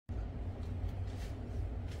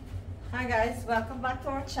Hi guys, welcome back to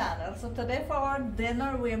our channel. So today for our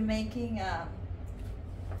dinner we're making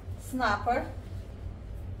snapper.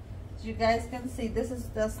 As you guys can see, this is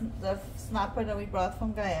the snapper that we brought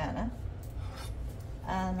from Guyana,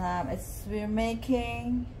 and we're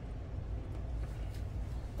making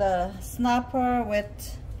the snapper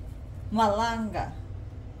with Malanga.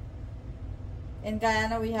 In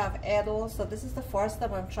Guyana we have edibles, so this is the first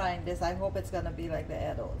time I'm trying this. I hope it's gonna be like the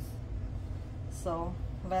edibles. So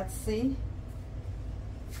let's see.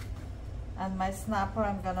 And my snapper,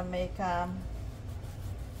 I'm gonna make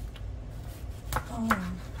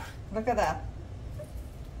look at that.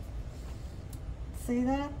 See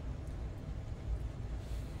that?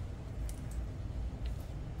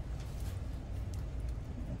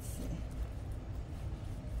 Let's see.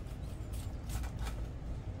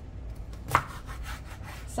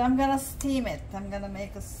 So I'm gonna steam it. I'm gonna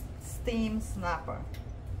make a steam snapper.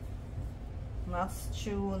 Not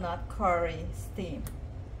stew, not curry, steam.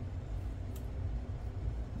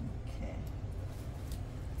 Okay.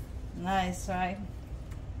 Nice, right?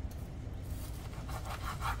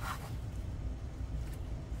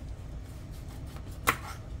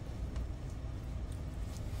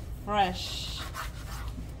 Fresh.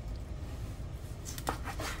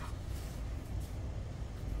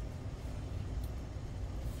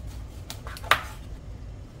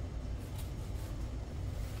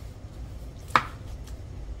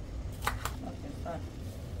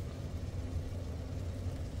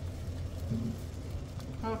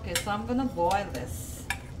 Okay, so I'm gonna boil this.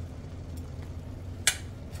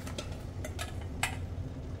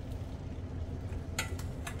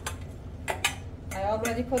 I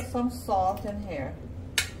already put some salt in here.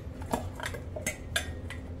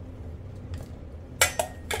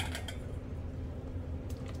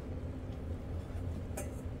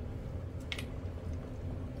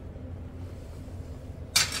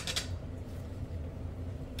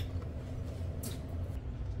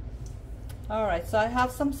 All right, so I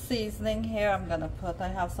have some seasoning here I'm gonna put. I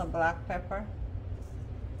have some black pepper.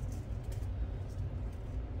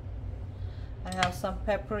 I have some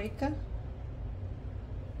paprika.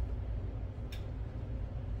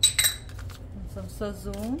 And some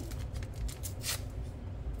sazon.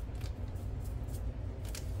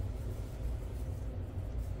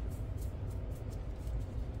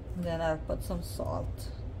 And then I'll put some salt.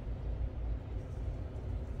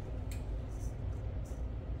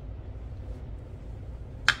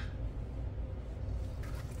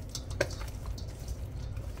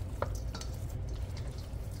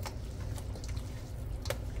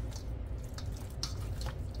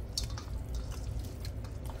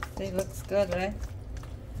 It looks good, right?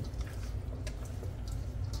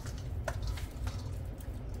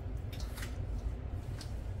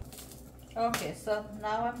 Okay, so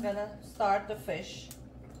now I'm gonna start the fish.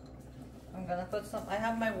 I'm gonna put some, I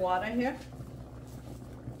have my water here.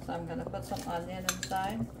 So I'm gonna put some onion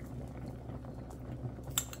inside.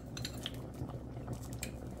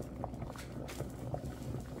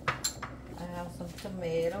 I have some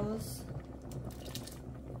tomatoes.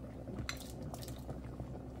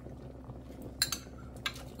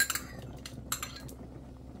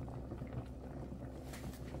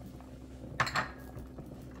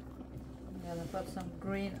 Put some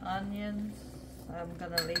green onions. I'm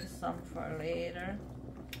gonna leave some for later.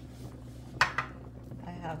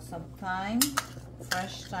 I have some thyme,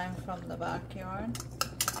 fresh thyme from the backyard.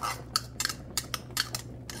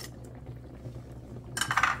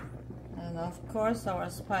 And of course our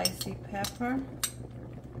spicy pepper.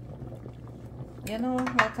 You know,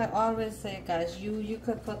 like I always say guys, you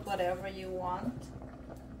could put whatever you want.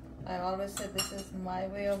 I always say this is my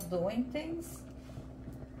way of doing things.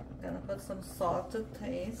 Gonna put some salt to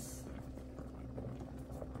taste.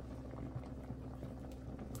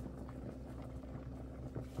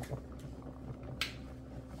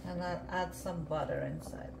 And I'll add some butter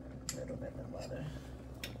inside, a little bit of butter.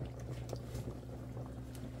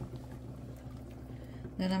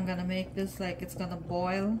 Then I'm gonna make this like it's gonna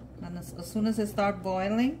boil, and as soon as it starts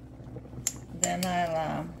boiling, then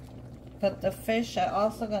I'll put the fish. I'm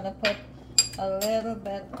also gonna put a little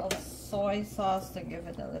bit of soy sauce to give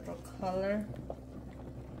it a little color.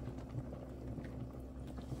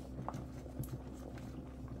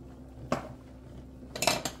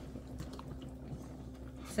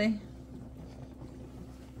 See?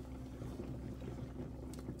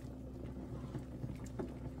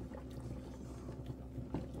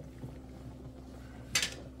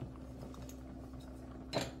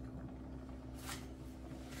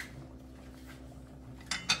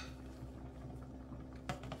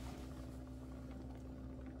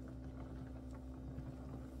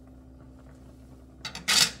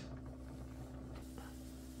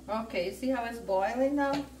 Okay, you see how it's boiling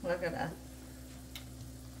now? Look at that.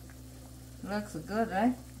 Looks good,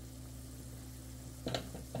 right?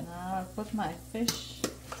 Now I'll put my fish.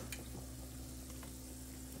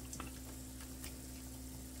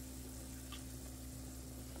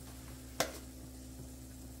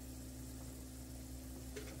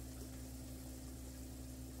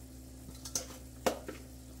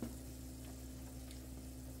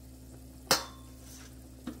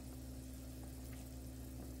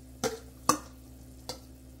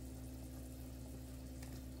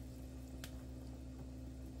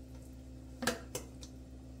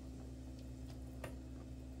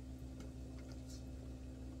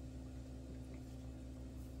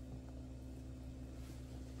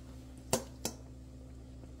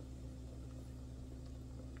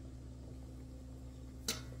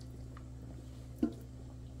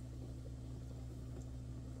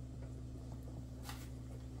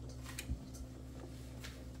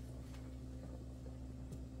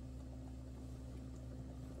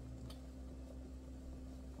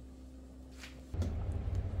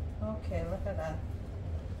 Okay, look at that.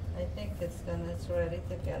 I think it's ready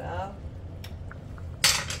to get out.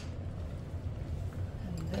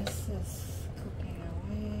 And this is cooking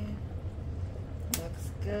away.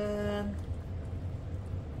 Looks good.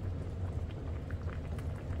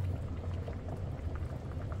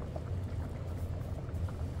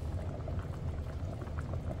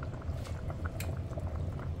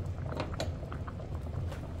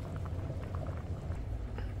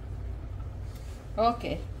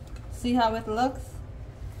 Okay, see how it looks?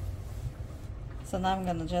 So now I'm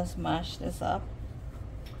gonna just mash this up.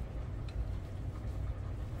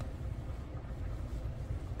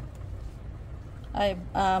 I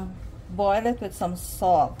boil it with some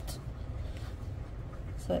salt.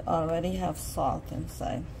 So I already have salt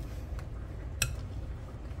inside.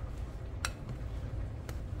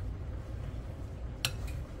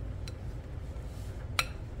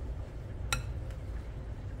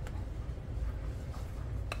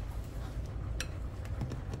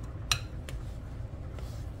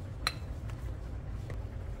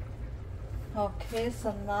 Okay,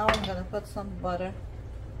 so now I'm gonna put some butter.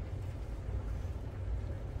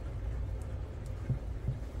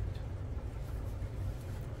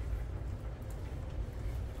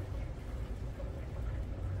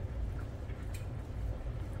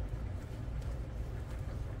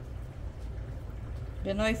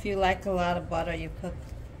 You know, if you like a lot of butter, you put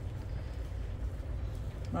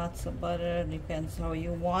lots of butter. Depends how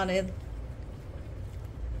you want it.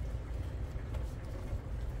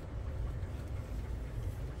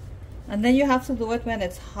 And then you have to do it when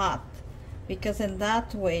it's hot, because in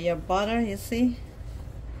that way your butter, you see,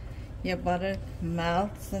 your butter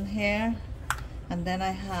melts in here. And then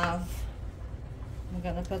I'm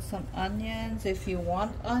gonna put some onions. If you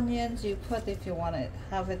want onions, you put. If you want to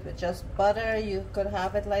have it with just butter, you could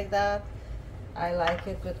have it like that. I like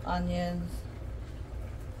it with onions,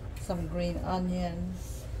 some green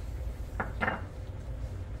onions. And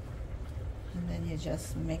then you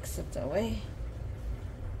just mix it away.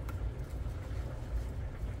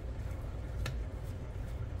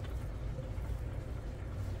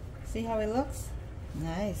 See how it looks?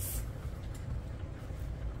 Nice.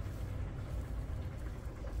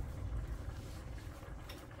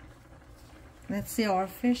 Let's see our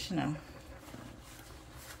fish now.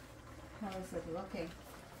 How is it looking?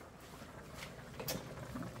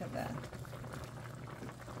 Look at that.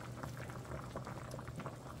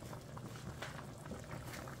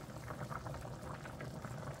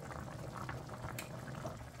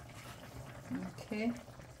 Okay.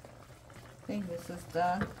 I think this is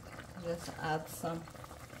done. Just add some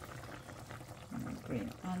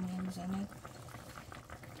green onions in it.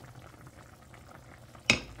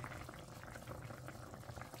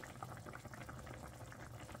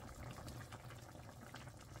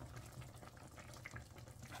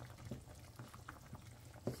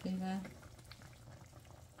 See that?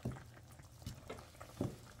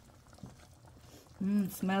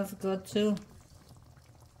 It smells good too.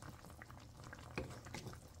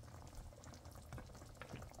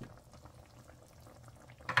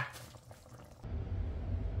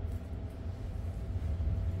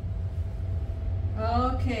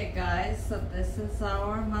 Okay guys, so this is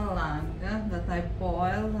our malanga that I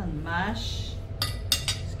boiled and mashed,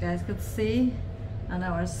 as you guys could see, and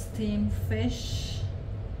our steamed fish.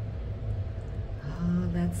 Oh,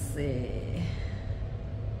 let's see.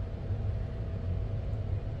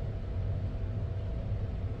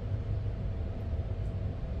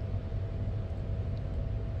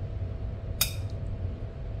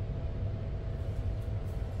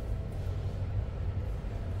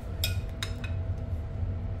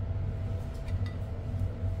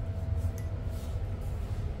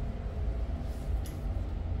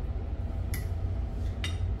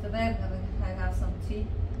 Tonight I have some tea.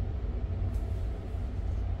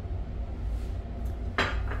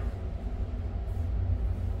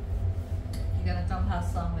 You gonna come have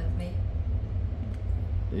some with me?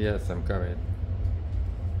 Yes, I'm coming.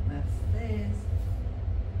 What's this?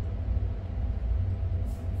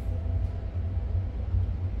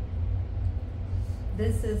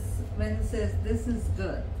 This is, when it says this is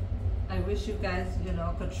good, I wish you guys, you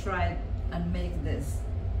know, could try and make this.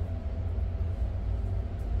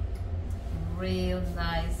 Real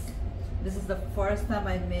nice. This is the first time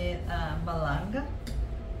I made malanga.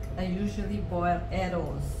 I usually boil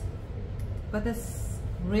arrows, but it's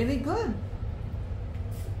really good.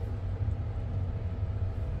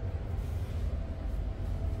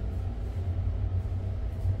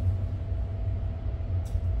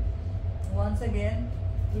 Once again,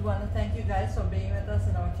 we want to thank you guys for being with us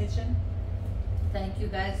in our kitchen. Thank you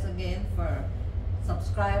guys again for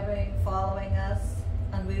subscribing, following us,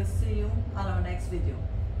 and we'll see you on our next video.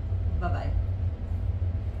 Bye-bye.